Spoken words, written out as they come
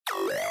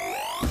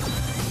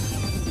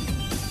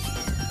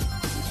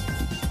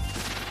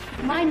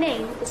My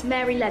name is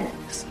Mary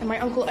Lennox, and my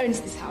uncle owns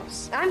this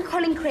house. I'm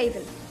Colin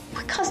Craven.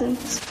 We're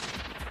cousins.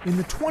 In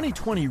the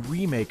 2020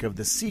 remake of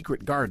The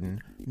Secret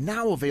Garden,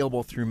 now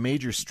available through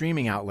major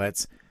streaming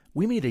outlets,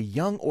 we meet a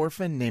young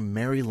orphan named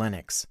Mary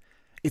Lennox.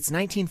 It's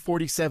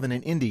 1947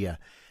 in India,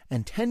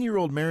 and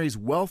 10-year-old Mary's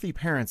wealthy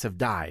parents have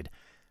died.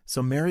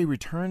 So Mary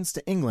returns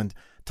to England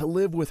to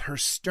live with her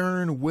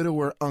stern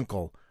widower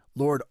uncle,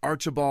 Lord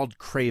Archibald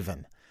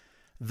Craven.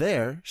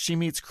 There, she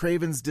meets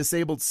Craven's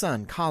disabled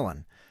son,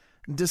 Colin.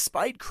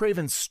 Despite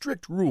Craven's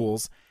strict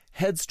rules,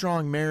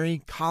 headstrong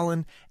Mary,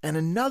 Colin, and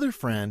another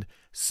friend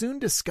soon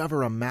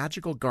discover a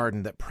magical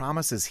garden that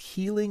promises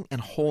healing and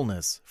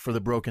wholeness for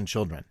the broken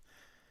children.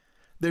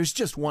 There's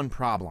just one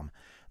problem.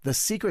 The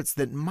secrets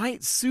that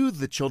might soothe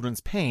the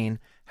children's pain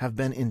have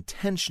been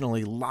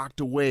intentionally locked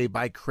away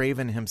by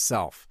Craven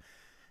himself.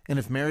 And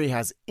if Mary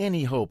has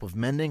any hope of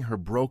mending her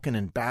broken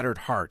and battered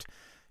heart,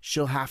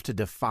 she'll have to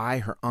defy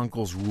her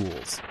uncle's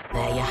rules.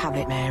 There you have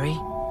it, Mary.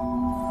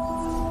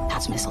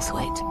 That's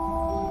Misselthwaite.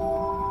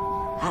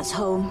 That's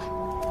home.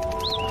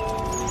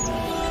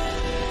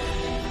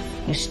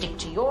 You stick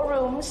to your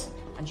rooms,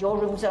 and your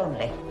rooms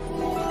only.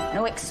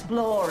 No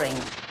exploring.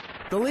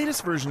 The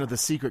latest version of The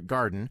Secret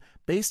Garden,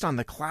 based on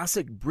the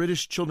classic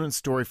British children's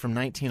story from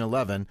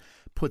 1911,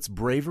 puts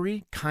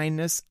bravery,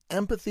 kindness,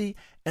 empathy,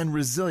 and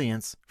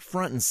resilience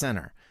front and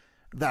center.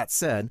 That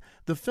said,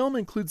 the film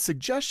includes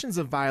suggestions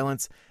of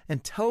violence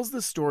and tells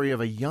the story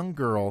of a young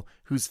girl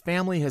whose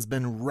family has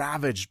been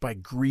ravaged by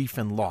grief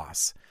and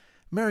loss.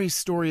 Mary's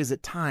story is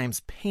at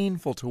times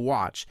painful to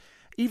watch,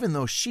 even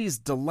though she's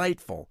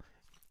delightful,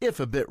 if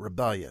a bit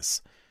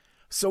rebellious.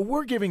 So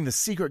we're giving The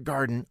Secret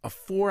Garden a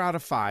 4 out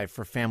of 5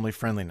 for family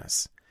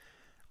friendliness.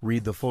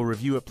 Read the full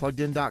review at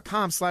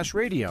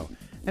pluggedin.com/radio,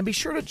 and be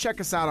sure to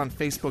check us out on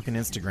Facebook and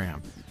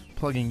Instagram.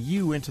 Plugging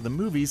you into the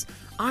movies,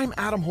 I'm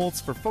Adam Holtz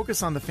for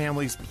Focus on the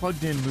Family's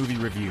Plugged In Movie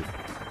Review.